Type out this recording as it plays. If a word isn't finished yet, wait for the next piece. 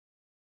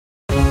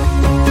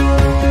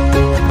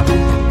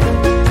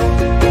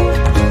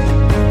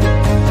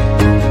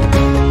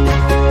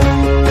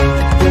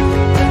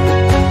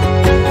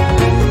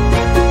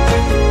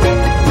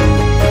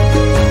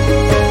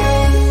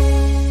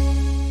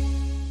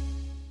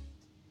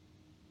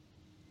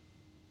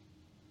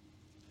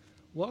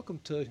Welcome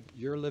to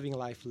Your Living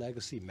Life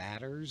Legacy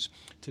Matters.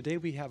 Today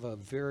we have a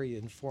very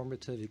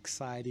informative,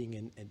 exciting,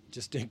 and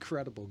just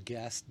incredible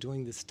guest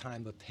during this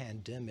time of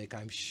pandemic.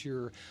 I'm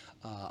sure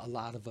a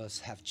lot of us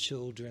have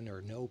children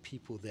or know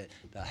people that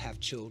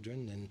have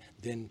children, and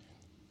then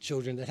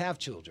children that have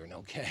children,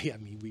 okay? I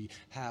mean, we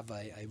have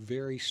a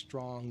very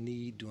strong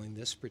need during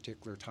this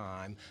particular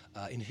time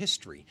in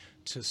history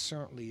to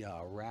certainly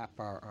wrap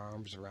our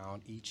arms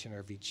around each and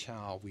every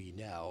child we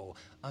know,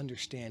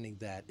 understanding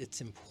that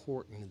it's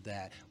important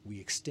that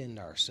we extend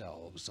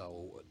ourselves.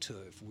 So,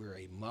 to if we're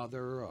a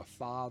mother, a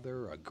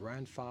father, a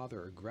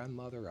grandfather, a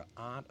grandmother, an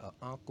aunt, an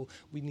uncle,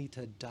 we need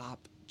to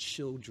adopt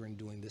children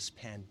during this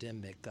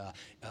pandemic,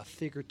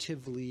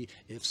 figuratively,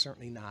 if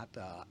certainly not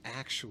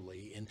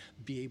actually, and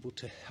be able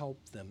to help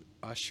them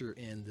usher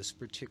in this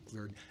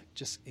particular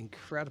just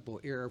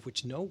incredible era,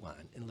 which no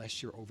one,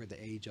 unless you're over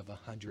the age of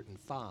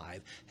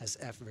 105, has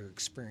ever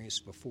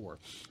experienced before.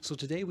 So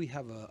today we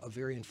have a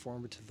very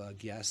informative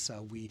guest.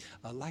 We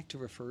like to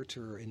refer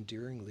to her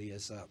endearingly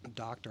as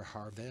Dr.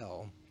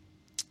 Harvell.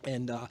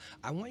 And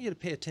I want you to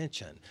pay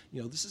attention.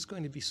 You know, this is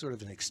going to be sort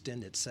of an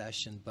extended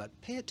session,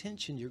 but pay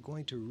attention. You're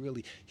going to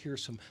really hear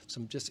some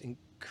just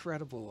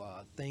incredible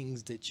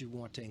things that you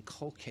want to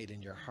inculcate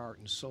in your heart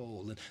and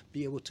soul, and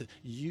be able to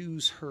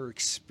use her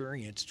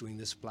experience during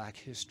this Black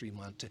History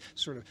Month to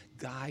sort of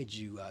guide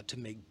you to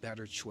make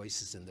better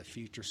choices in the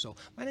future. So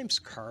my name's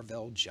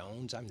Carvel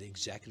Jones. I'm the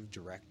executive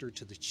director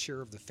to the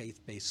chair of the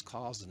Faith-Based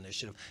Cause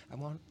Initiative. I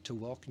want to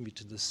welcome you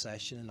to this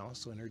session and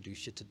also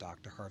introduce you to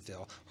Dr.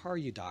 Harvell. How are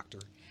you, Doctor?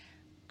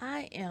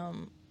 I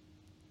am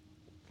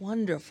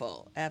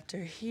wonderful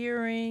after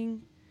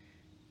hearing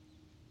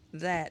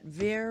that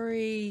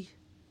very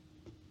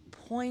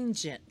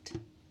poignant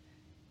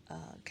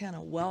kind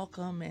of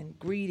welcome and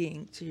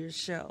greeting to your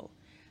show.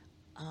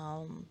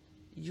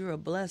 You're a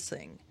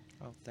blessing.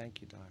 Oh,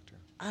 thank you, Doctor.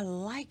 I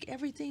like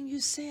everything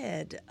you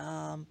said,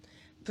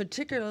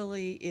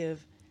 particularly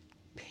if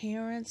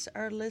parents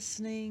are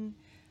listening,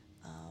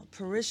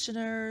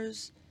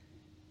 parishioners,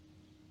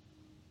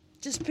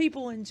 just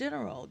people in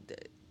general.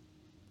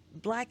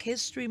 Black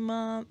History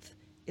Month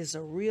is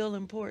a real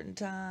important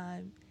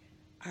time.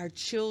 Our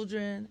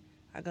children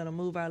are going to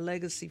move our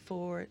legacy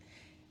forward.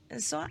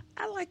 And so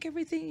I like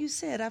everything you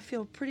said. I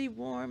feel pretty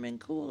warm and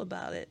cool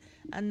about it.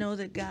 I know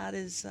that God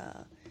is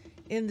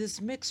in this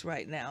mix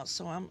right now,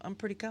 so I'm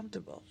pretty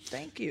comfortable.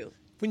 Thank you.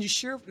 When you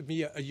share with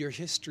me your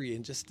history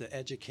and just the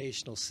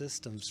educational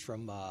systems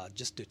from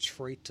just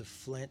Detroit to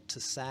Flint to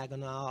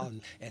Saginaw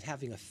and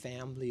having a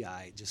family,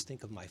 I just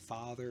think of my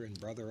father and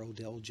brother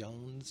Odell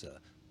Jones,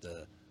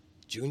 the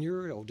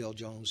Junior, Odell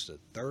Jones the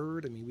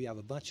third. I mean, we have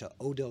a bunch of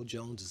Odell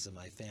Joneses in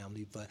my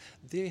family, but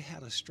they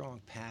had a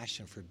strong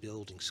passion for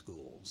building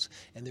schools,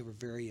 and they were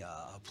very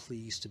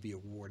pleased to be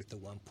awarded the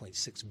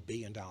 $1.6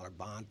 billion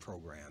bond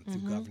program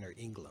through Governor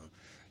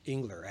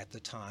Engler at the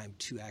time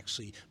to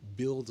actually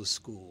build the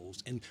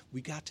schools. And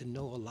we got to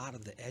know a lot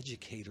of the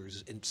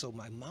educators. And so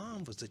my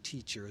mom was a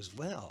teacher as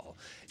well.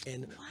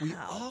 And we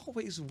Wow.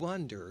 always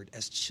wondered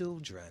as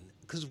children,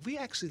 because we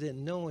actually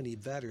didn't know any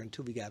better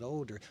until we got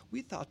older,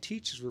 we thought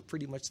teachers were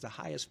pretty much the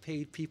highest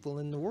paid people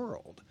in the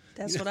world.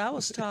 That's what I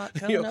was taught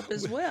You coming know, up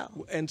as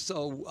well. and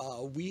so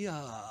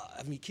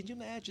I mean, can you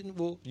imagine?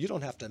 Well, you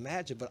don't have to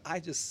imagine, but I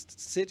just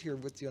sit here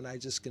with you and I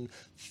just can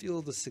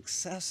feel the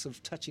success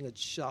of touching a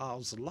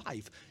child's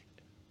life.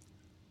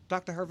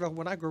 Dr. Harvell,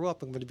 when I grow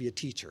up, I'm going to be a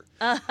teacher.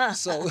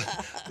 So,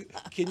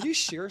 can you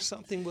share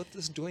something with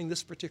us during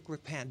this particular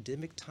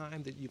pandemic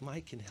time that you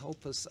might can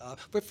help us?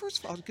 But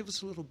first of all, give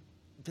us a little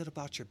bit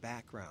about your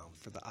background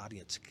for the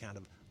audience to kind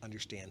of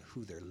understand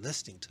who they're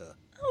listening to.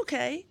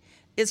 Okay,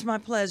 it's my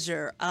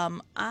pleasure.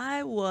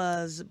 I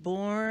was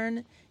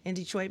born in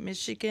Detroit,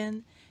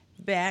 Michigan,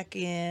 back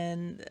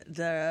in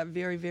the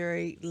very,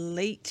 very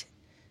late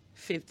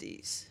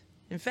 50s.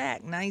 In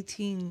fact,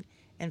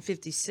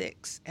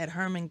 1956 at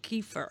Herman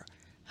Kiefer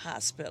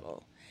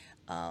Hospital.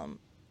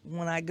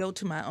 When I go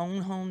to my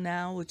own home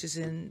now, which is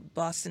in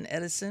Boston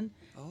Edison,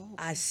 Oh,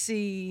 I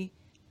see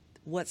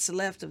what's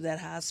left of that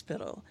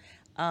hospital.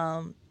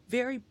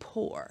 Very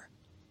poor,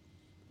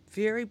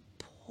 very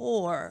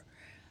poor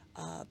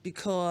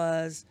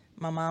because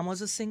my mom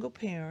was a single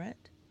parent.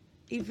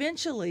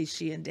 Eventually,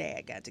 she and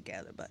dad got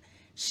together, but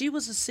she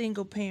was a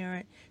single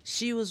parent.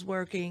 She was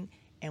working,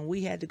 and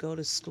we had to go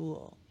to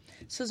school.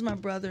 So it's my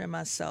brother and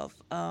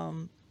myself.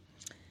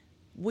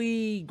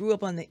 We grew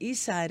up on the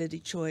east side of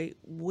Detroit,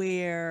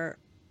 where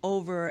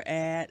over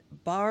at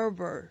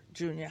Barber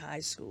Junior High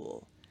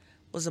School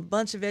was a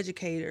bunch of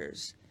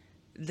educators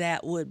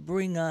that would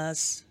bring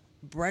us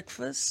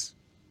breakfast,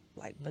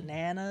 like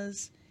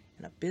bananas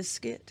and a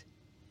biscuit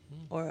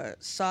or a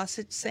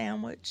sausage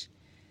sandwich,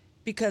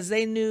 because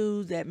they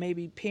knew that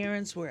maybe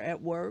parents were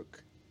at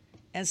work,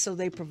 and so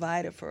they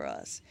provided for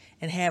us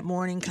and had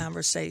morning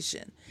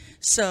conversation.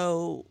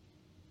 So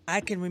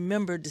I can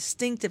remember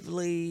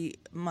distinctively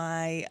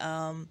my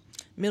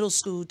middle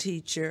school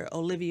teacher,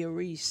 Olivia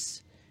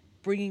Reese,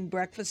 bringing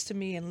breakfast to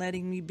me and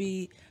letting me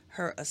be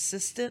her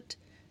assistant.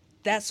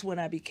 That's when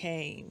I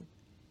became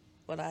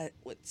what I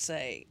would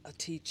say a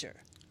teacher.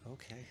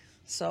 Okay.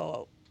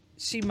 So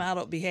she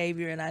modeled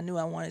behavior, and I knew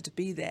I wanted to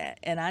be that.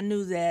 And I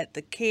knew that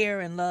the care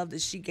and love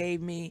that she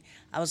gave me,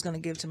 I was going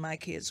to give to my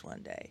kids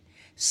one day.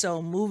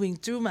 So moving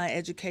through my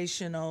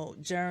educational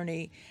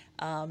journey,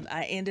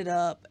 I ended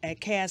up at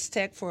Cass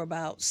Tech for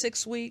about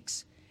 6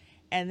 weeks.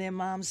 And then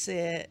mom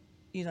said,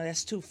 you know,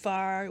 that's too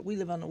far. We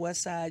live on the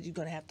west side. You're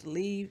going to have to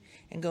leave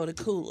and go to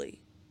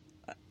Cooley.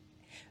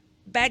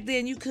 Back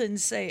then, you couldn't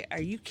say,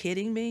 are you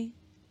kidding me?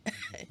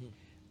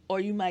 Or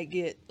you might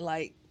get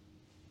like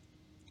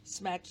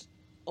smacked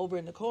over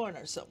in the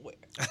corner somewhere.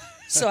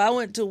 So I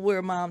went to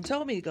where mom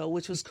told me to go,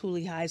 which was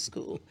Cooley High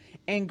School,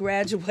 and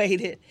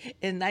graduated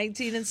in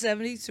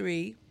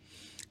 1973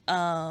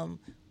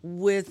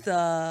 with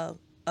a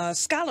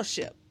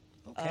scholarship,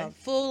 Okay. a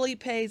fully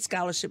paid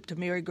scholarship to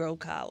Marygrove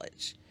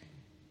College.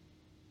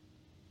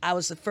 I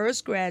was the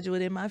first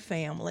graduate in my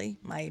family,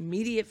 my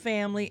immediate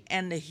family,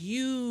 and the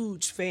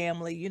huge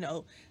family, you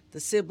know, the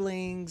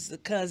siblings, the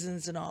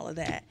cousins, and all of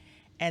that.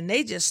 And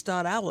they just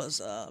thought I was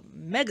a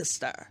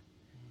megastar.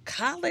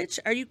 College?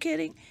 Are you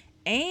kidding?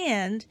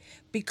 And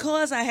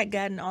because I had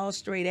gotten all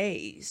straight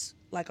A's,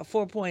 like a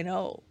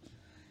 4.0,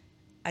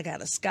 I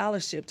got a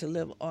scholarship to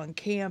live on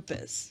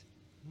campus.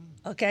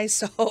 Okay,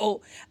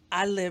 so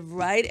I lived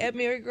right at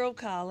Marygrove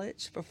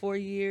College for 4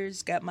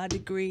 years, got my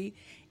degree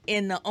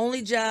in the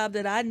only job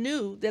that I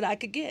knew that I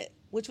could get,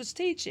 which was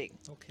teaching.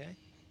 Okay.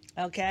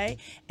 Okay,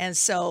 and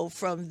so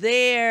from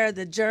there,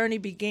 the journey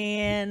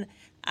began.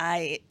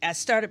 I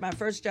started my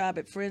first job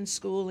at Friends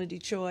School in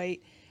Detroit.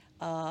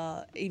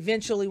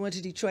 Eventually went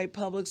to Detroit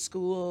Public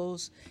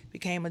Schools,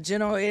 became a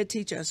general ed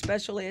teacher, a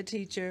special ed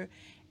teacher,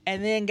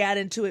 and then got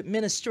into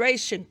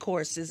administration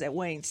courses at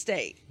Wayne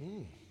State.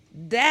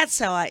 That's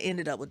how I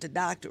ended up with the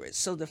doctorate.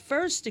 So the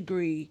first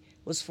degree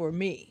was for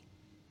me.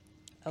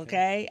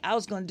 Okay, I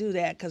was going to do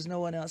that because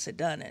no one else had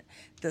done it.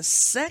 The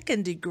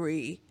second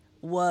degree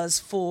was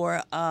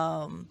for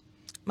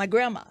my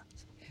grandma,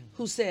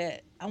 who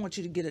said, I want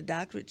you to get a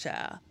doctorate,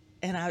 child.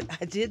 And I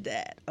did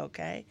that,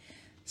 okay?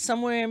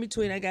 Somewhere in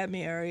between, I got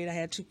married, I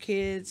had 2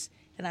 kids,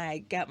 and I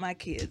got my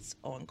kids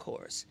on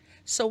course.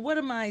 So what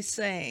am I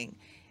saying?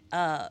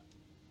 It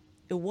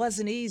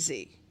wasn't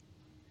easy,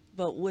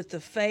 but with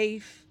the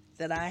faith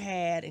that I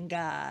had in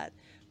God,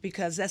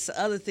 because that's the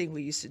other thing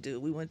we used to do.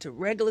 We went to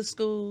regular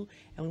school,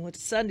 and we went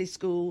to Sunday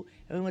school,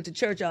 and we went to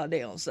church all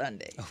day on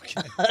Sunday.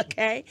 Okay.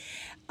 Okay?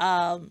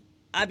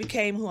 I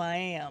became who I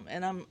am,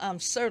 and I'm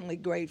certainly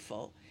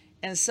grateful.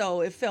 And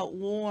so it felt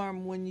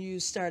warm when you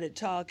started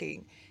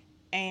talking.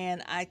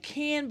 And I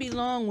can be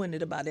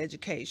long-winded about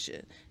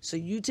education, so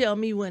you tell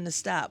me when to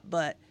stop.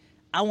 But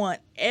I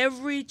want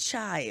every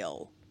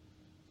child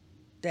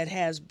that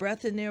has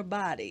breath in their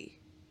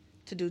body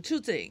to do 2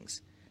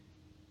 things: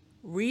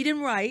 read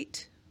and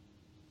write,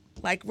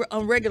 like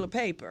on regular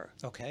paper.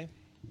 Okay.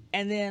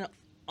 And then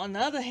on the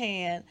other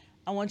hand,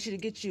 I want you to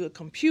get you a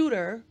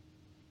computer.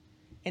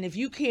 And if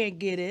you can't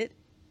get it,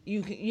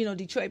 you can, you know,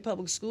 Detroit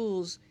Public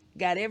Schools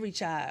got every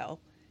child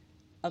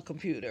a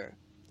computer.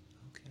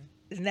 Okay.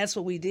 And that's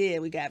what we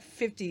did. We got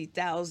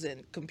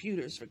 50,000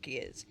 computers for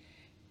kids.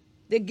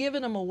 They're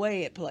giving them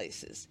away at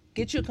places.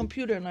 Get you a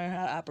computer and learn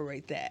how to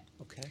operate that.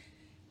 Okay.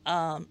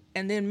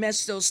 And then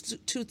mesh those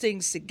two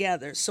things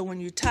together. So when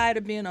you're tired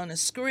of being on a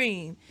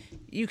screen,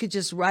 you could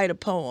just write a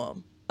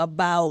poem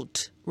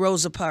about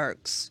Rosa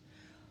Parks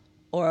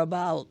or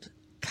about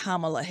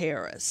Kamala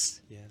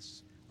Harris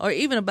Yes. or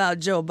even about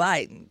Joe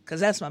Biden,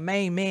 because that's my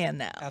main man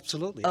now.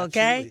 Absolutely.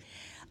 Okay?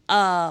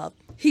 Absolutely.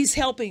 He's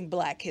helping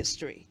Black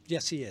history.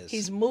 Yes, he is.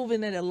 He's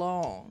moving it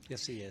along.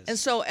 Yes, he is. And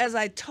so as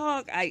I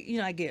talk, I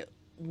get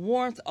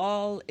warmth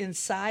all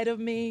inside of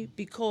me,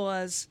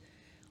 because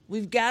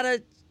we've got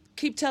to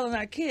keep telling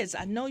our kids,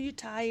 I know you're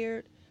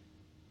tired.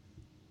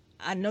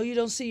 I know you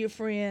don't see your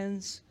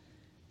friends.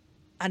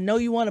 I know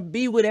you want to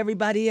be with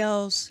everybody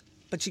else,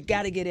 but you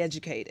got to get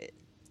educated,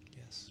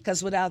 Yes.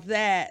 because without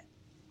that,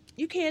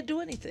 you can't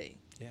do anything.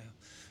 Yeah.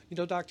 You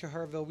know, Dr.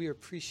 Harville, we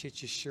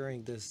appreciate you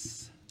sharing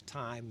this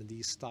time and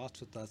these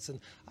thoughts with us. And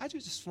I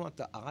just want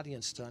the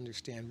audience to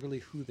understand really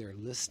who they're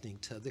listening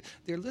to.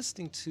 They're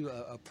listening to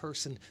a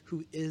person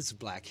who is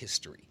Black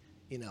history,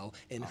 you know,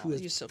 and who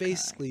you're has so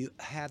basically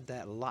had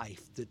that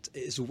life that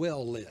is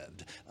well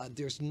lived.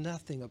 There's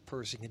nothing a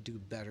person can do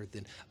better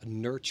than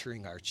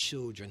nurturing our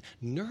children,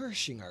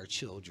 nourishing our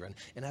children.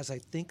 And as I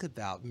think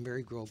about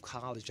Marygrove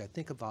College, I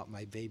think about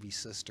my baby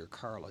sister,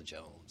 Carla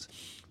Jones,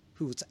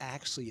 who's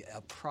actually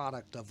a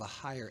product of a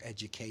higher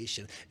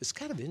education. It's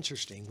kind of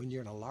interesting when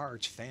you're in a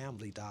large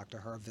family, Dr.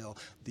 Harville,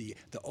 the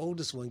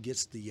oldest one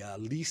gets the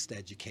least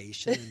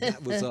education, and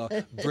that was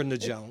Brenda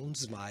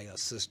Jones, my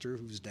sister,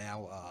 who's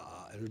now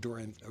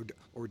an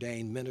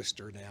ordained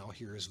minister now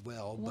here as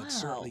well, Wow. but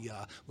certainly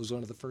was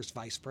one of the first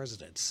vice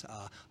presidents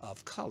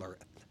of color,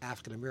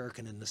 African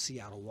American, in the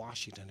Seattle,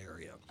 Washington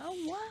area.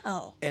 Oh,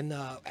 wow. And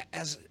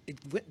as it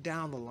went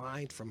down the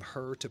line from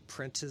her to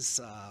Prentice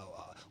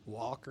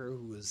Walker,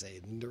 who was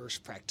a nurse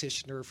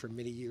practitioner for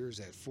many years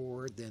at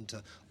Ford, then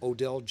to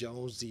Odell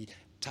Jones, the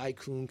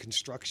tycoon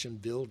construction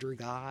builder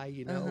guy,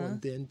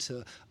 and then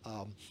to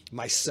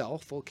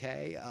myself,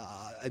 okay,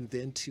 and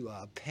then to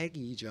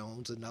Peggy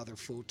Jones, another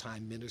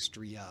full-time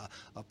ministry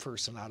a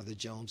person out of the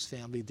Jones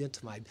family, then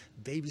to my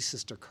baby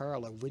sister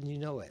Carla. Wouldn't you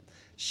know it,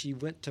 she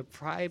went to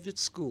private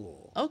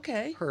school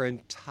Okay. her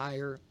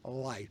entire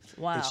life.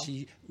 Wow. And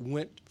she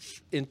went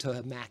into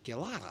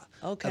Immaculata.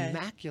 Okay.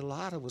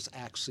 Immaculata was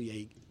actually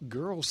a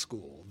girls'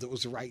 school that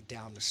was right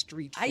down the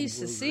street I from used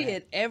to where we're see at.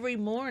 it every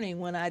morning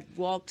when I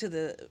walked to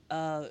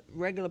the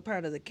regular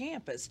part of the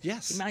campus.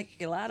 Yes.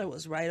 Immaculata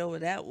was right over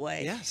that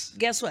way. Yes.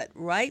 Guess what?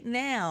 Right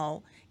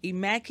now,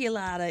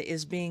 Immaculata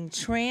is being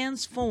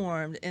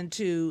transformed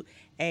into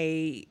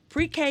a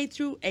pre-K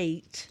through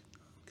 8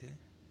 Okay.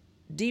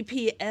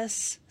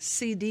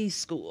 DPSCD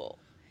school.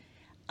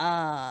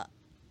 And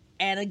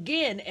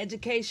again,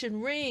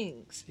 education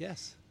rings.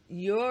 Yes.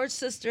 Your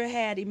sister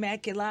had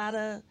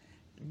Immaculata.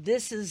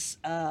 This is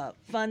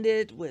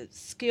funded with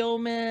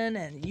Skillman,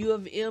 and U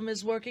of M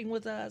is working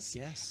with us.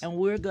 Yes. And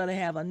we're going to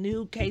have a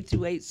new K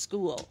through 8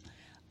 school,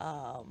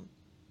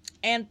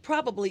 and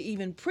probably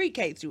even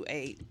pre-K through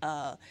 8,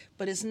 but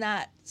it's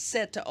not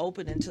set to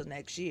open until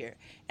next year.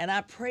 And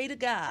I pray to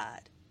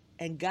God,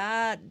 and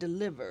God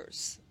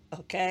delivers,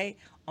 okay,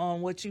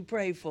 on what you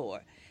pray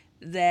for,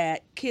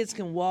 that kids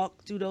can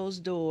walk through those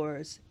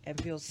doors and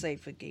feel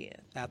safe again.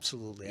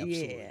 Absolutely.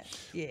 Absolutely.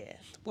 Yeah.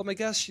 Well, my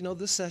guess,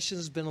 this session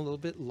has been a little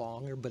bit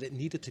longer, but it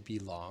needed to be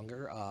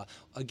longer.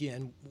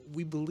 Again,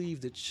 we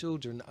believe that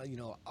children,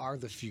 are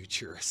the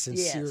future,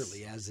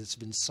 sincerely, as it's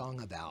been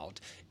sung about,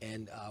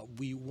 and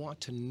we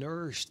want to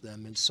nourish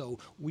them. And so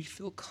we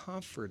feel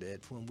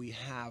comforted when we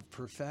have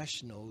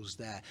professionals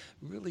that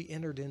really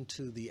entered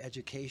into the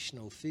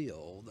educational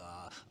field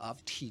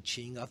of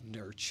teaching, of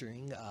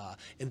nurturing,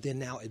 and then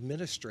now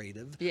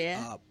administrative.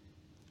 Yeah.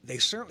 They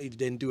certainly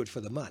didn't do it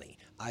for the money.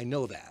 I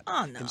know that.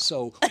 Oh, no. And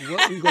so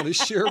what we're going to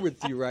share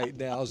with you right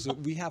now is that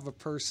we have a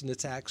person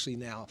that's actually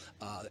now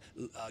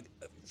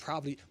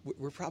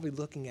we're probably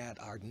looking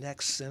at our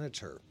next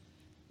senator,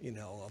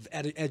 of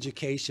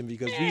education,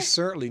 because we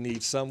certainly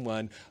need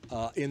someone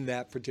in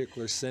that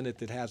particular Senate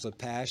that has a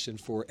passion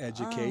for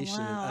education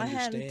Oh, wow. and I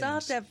hadn't thought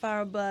understands. that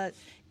far, but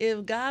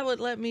if God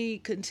would let me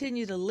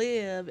continue to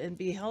live and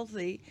be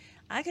healthy,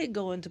 I could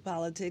go into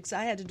politics.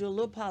 I had to do a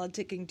little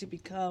politicking to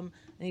become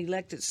an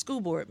elected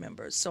school board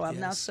member. So I'm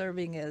now Yes.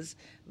 serving as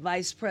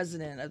vice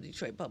president of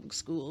Detroit Public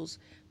Schools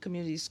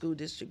Community School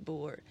District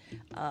Board.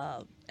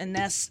 And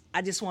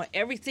I just want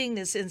everything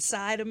that's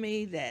inside of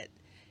me, that,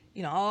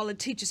 all the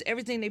teachers,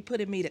 everything they put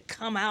in me to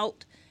come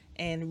out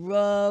and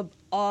rub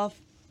off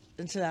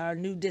into our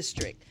new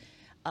district.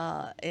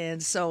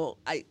 And so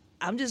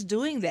I'm just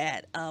doing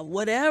that.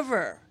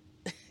 Whatever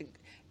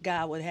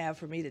God would have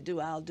for me to do,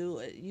 I'll do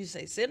it. You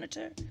say,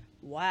 Senator?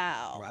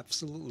 Wow. Oh,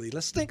 absolutely.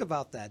 Let's think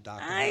about that,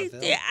 Dr. I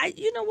Harville.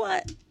 you know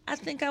what? I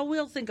think I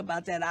will think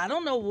about that. I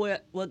don't know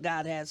what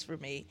God has for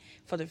me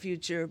for the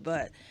future,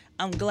 but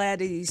I'm glad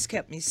that He's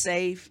kept me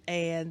safe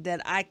and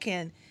that I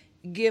can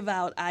give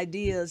out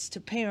ideas to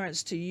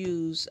parents to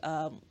use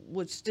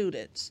with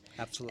students.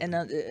 Absolutely.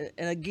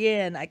 And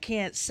again, I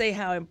can't say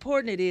how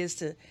important it is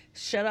to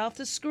shut off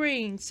the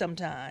screen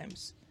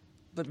sometimes,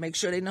 but make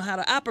sure they know how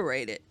to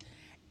operate it,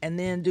 and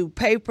then do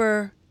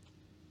pencil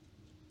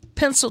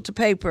to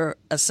paper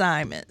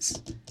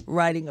assignments,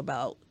 writing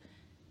about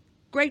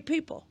great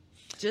people.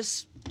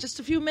 Just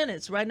a few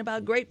minutes writing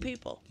about great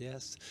people.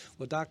 Yes.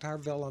 Well, Dr.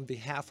 Harville, on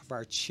behalf of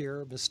our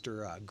chair,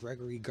 Mr.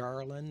 Gregory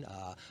Garland,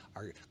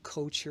 our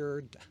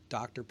co-chair,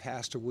 Dr.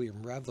 Pastor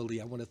William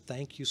Reveille, I want to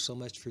thank you so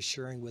much for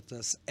sharing with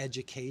us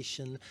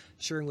education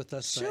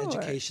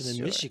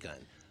in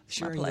Michigan.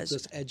 Sharing with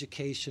us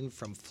education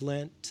from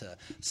Flint to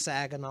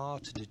Saginaw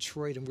to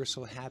Detroit, and we're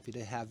so happy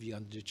to have you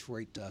on the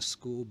Detroit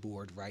School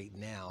Board right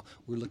now.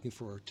 We're looking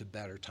forward to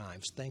better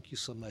times. Thank you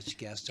so much,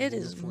 guest. It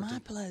is my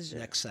pleasure.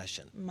 Next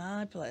session.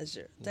 My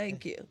pleasure.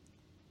 Thank you.